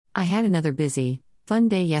I had another busy, fun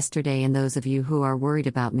day yesterday, and those of you who are worried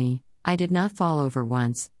about me, I did not fall over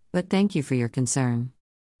once, but thank you for your concern.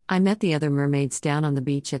 I met the other mermaids down on the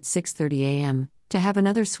beach at 6:30 a.m. to have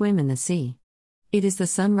another swim in the sea. It is the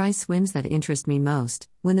sunrise swims that interest me most,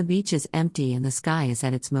 when the beach is empty and the sky is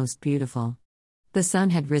at its most beautiful. The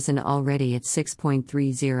sun had risen already at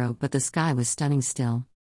 6:30, but the sky was stunning still.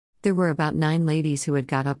 There were about 9 ladies who had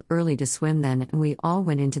got up early to swim then, and we all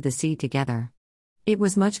went into the sea together. It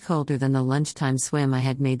was much colder than the lunchtime swim I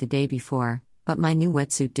had made the day before, but my new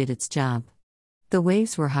wetsuit did its job. The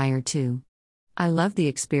waves were higher too. I loved the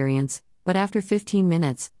experience, but after 15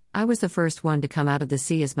 minutes, I was the first one to come out of the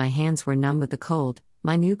sea as my hands were numb with the cold.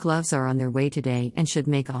 My new gloves are on their way today and should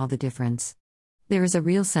make all the difference. There is a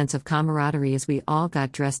real sense of camaraderie as we all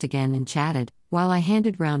got dressed again and chatted, while I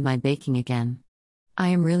handed round my baking again. I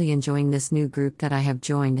am really enjoying this new group that I have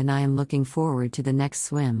joined, and I am looking forward to the next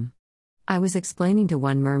swim. I was explaining to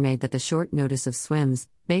one mermaid that the short notice of swims,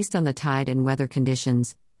 based on the tide and weather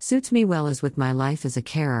conditions, suits me well, as with my life as a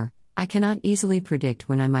carer, I cannot easily predict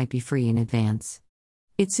when I might be free in advance.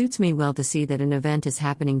 It suits me well to see that an event is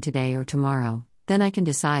happening today or tomorrow, then I can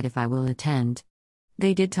decide if I will attend.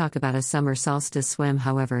 They did talk about a summer solstice swim,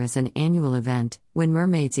 however, as an annual event, when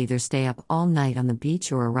mermaids either stay up all night on the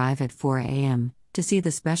beach or arrive at 4 a.m. to see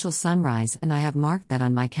the special sunrise, and I have marked that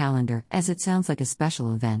on my calendar as it sounds like a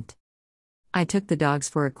special event. I took the dogs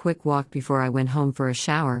for a quick walk before I went home for a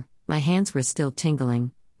shower. My hands were still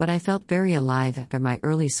tingling, but I felt very alive after my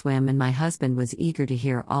early swim, and my husband was eager to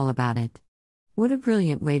hear all about it. What a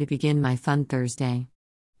brilliant way to begin my fun Thursday.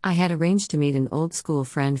 I had arranged to meet an old school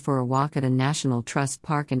friend for a walk at a National Trust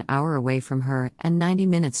park an hour away from her and 90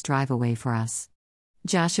 minutes drive away for us.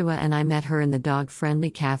 Joshua and I met her in the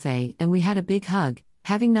dog-friendly cafe, and we had a big hug,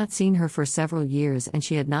 having not seen her for several years, and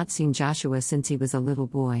she had not seen Joshua since he was a little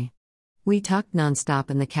boy. We talked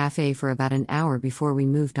nonstop in the cafe for about an hour before we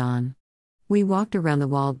moved on. We walked around the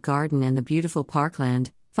walled garden and the beautiful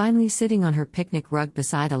parkland, finally sitting on her picnic rug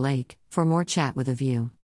beside a lake, for more chat with a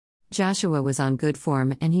view. Joshua was on good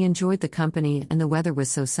form and he enjoyed the company, and the weather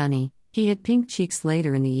was so sunny. He had pink cheeks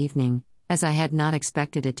later in the evening, as I had not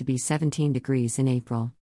expected it to be 17 degrees in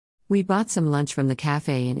April. We bought some lunch from the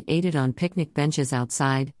cafe and ate it on picnic benches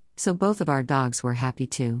outside, so both of our dogs were happy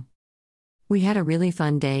too. We had a really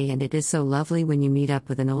fun day, and it is so lovely when you meet up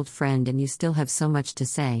with an old friend and you still have so much to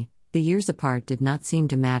say. The years apart did not seem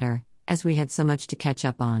to matter, as we had so much to catch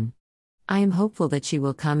up on. I am hopeful that she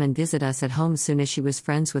will come and visit us at home soon, as she was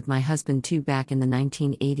friends with my husband too back in the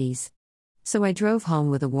 1980s. So I drove home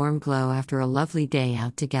with a warm glow after a lovely day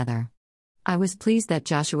out together. I was pleased that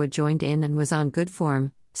Joshua joined in and was on good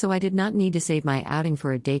form, so I did not need to save my outing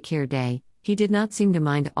for a daycare day. He did not seem to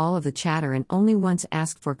mind all of the chatter and only once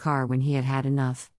asked for car when he had had enough.